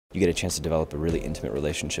You get a chance to develop a really intimate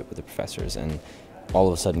relationship with the professors, and all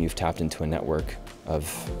of a sudden you've tapped into a network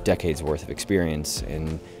of decades worth of experience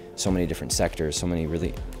in so many different sectors, so many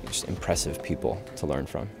really just impressive people to learn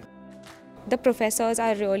from. The professors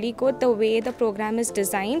are really good. The way the program is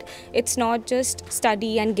designed, it's not just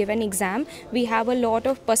study and give an exam. We have a lot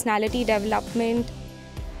of personality development.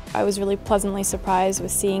 I was really pleasantly surprised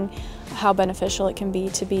with seeing how beneficial it can be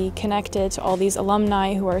to be connected to all these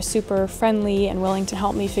alumni who are super friendly and willing to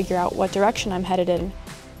help me figure out what direction I'm headed in.